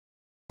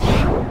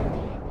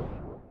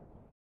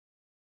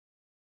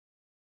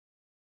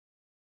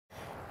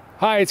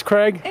Hi, it's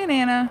Craig and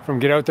Anna from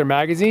Get Out There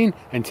magazine,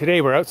 and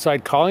today we're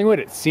outside Collingwood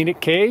at Scenic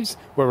Caves,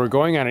 where we're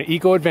going on an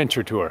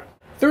eco-adventure tour.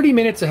 30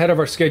 minutes ahead of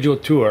our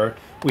scheduled tour,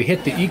 we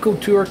hit the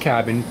eco-tour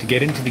cabin to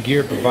get into the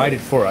gear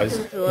provided for us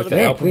with the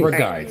help of our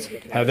guides,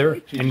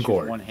 Heather and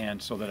Gord.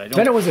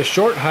 Then it was a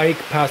short hike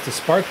past a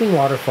sparkling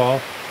waterfall,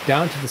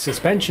 down to the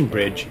suspension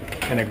bridge,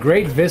 and a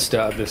great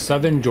vista of the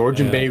southern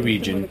Georgian Bay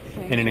region,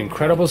 and an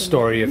incredible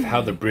story of how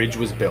the bridge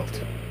was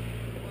built.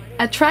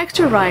 A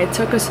tractor ride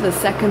took us to the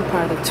second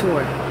part of the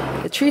tour,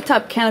 the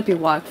Treetop Canopy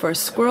Walk for a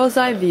squirrel's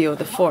eye view of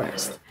the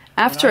forest.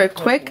 After a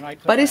quick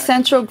but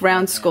essential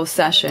ground school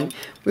session,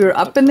 we were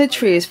up in the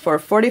trees for a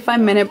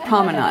 45-minute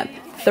promenade,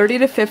 30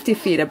 to 50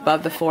 feet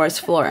above the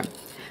forest floor.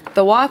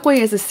 The walkway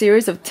is a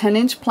series of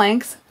 10-inch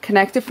planks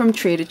connected from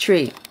tree to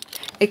tree.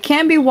 It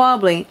can be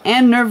wobbly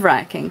and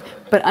nerve-wracking,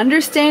 but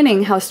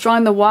understanding how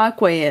strong the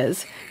walkway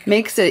is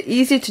makes it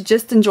easy to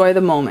just enjoy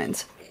the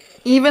moment.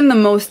 Even the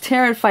most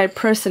terrified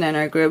person in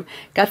our group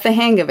got the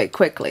hang of it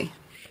quickly.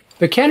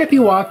 The canopy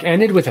walk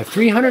ended with a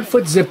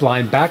 300-foot zip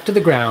line back to the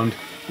ground,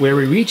 where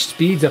we reached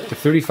speeds up to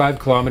 35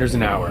 kilometers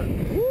an hour.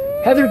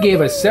 Heather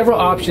gave us several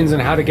options on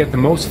how to get the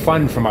most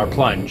fun from our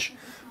plunge.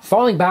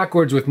 Falling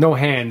backwards with no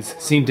hands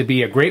seemed to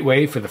be a great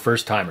way for the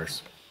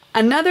first-timers.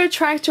 Another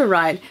tractor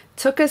ride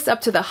took us up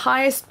to the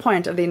highest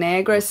point of the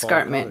Niagara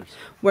Escarpment,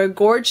 where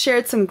Gord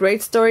shared some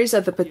great stories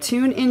of the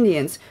Petun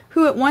Indians,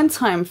 who at one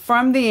time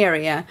farmed the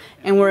area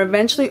and were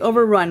eventually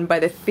overrun by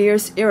the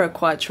fierce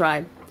Iroquois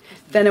tribe.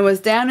 Then it was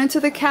down into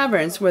the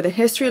caverns where the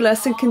history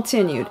lesson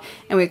continued,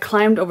 and we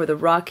climbed over the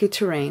rocky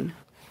terrain.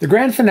 The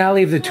grand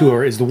finale of the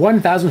tour is the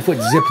 1,000-foot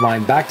zip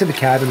line back to the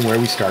cabin where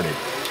we started.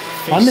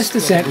 On this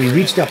descent, we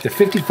reached up to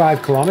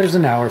 55 kilometers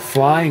an hour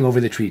flying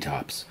over the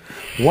treetops.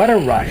 What a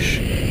rush!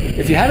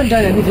 If you haven't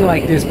done anything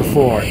like this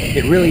before,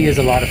 it really is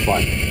a lot of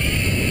fun.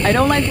 I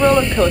don't like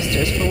roller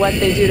coasters for what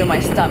they do to my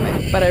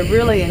stomach, but I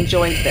really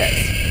enjoyed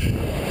this.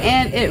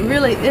 And it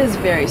really is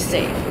very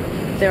safe.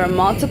 There are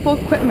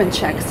multiple equipment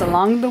checks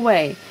along the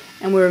way,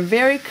 and we were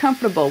very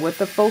comfortable with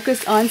the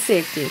focus on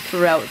safety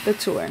throughout the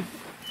tour.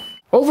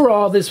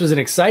 Overall, this was an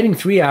exciting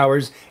 3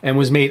 hours and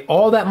was made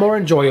all that more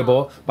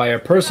enjoyable by our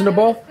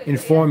personable,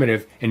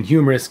 informative, and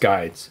humorous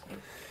guides.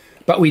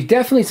 But we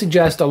definitely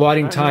suggest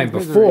allotting time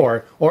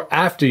before or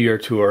after your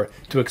tour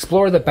to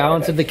explore the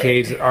balance of the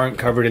caves that aren't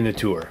covered in the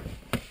tour.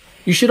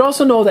 You should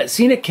also know that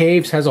Scenic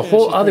Caves has a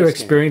whole other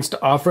experience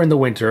to offer in the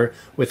winter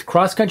with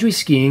cross-country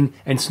skiing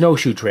and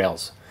snowshoe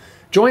trails.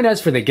 Join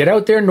us for the Get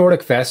Out There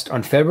Nordic Fest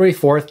on February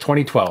 4th,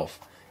 2012.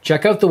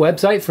 Check out the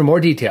website for more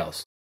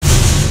details.